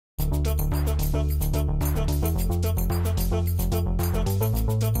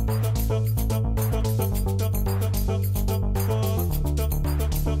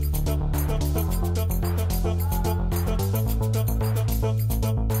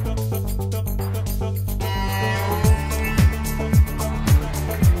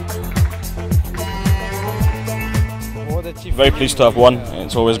Very pleased to have won.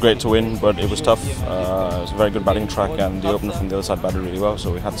 It's always great to win, but it was tough. It was a very good batting track, and the opener from the other side batted really well,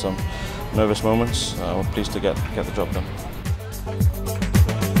 so we had some nervous moments. We're pleased to get the job done.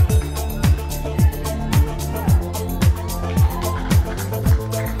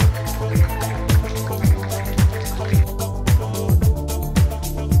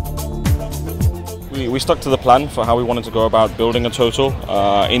 We stuck to the plan for how we wanted to go about building a total.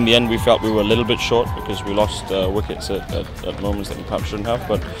 In the end, we felt we were a little bit short because we lost wickets at moments that we perhaps shouldn't have,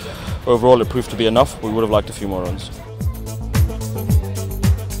 but overall it proved to be enough. We would have liked a few more runs.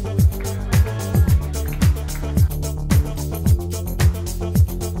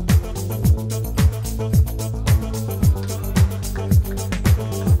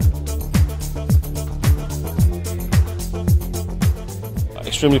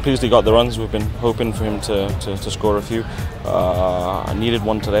 Extremely pleased he got the runs. We've been hoping for him to score a few. I needed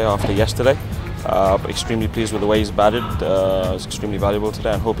one today after yesterday, but extremely pleased with the way he's batted. It's extremely valuable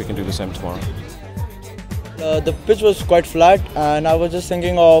today, and hope he can do the same tomorrow. The pitch was quite flat, and I was just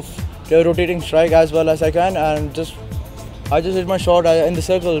thinking of rotating strike as well as I can, and I just hit my shot in the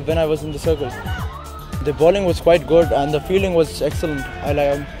circle when I was in the circle. The bowling was quite good, and the fielding was excellent.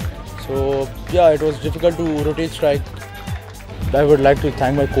 So yeah, it was difficult to rotate strike. I would like to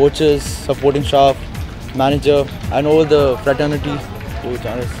thank my coaches, supporting staff, manager, and all the fraternity.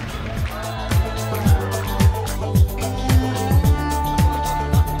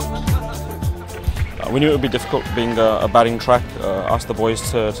 We knew it would be difficult being a batting track. Asked the boys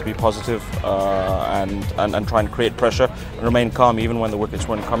to be positive and try and create pressure and remain calm even when the wickets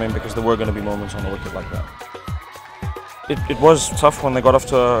weren't coming, because there were going to be moments on the wicket like that. It was tough when they got off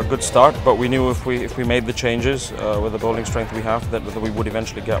to a good start, but we knew if we made the changes with the bowling strength we have that we would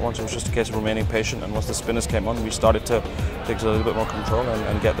eventually get one. So it was just a case of remaining patient, and once the spinners came on, we started to take a little bit more control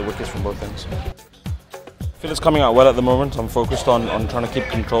and get the wickets from both ends. I feel it's coming out well at the moment. I'm focused on trying to keep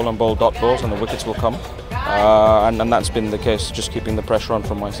control and bowl dot balls, and the wickets will come. And that's been the case, just keeping the pressure on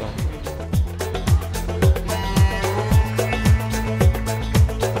from my side.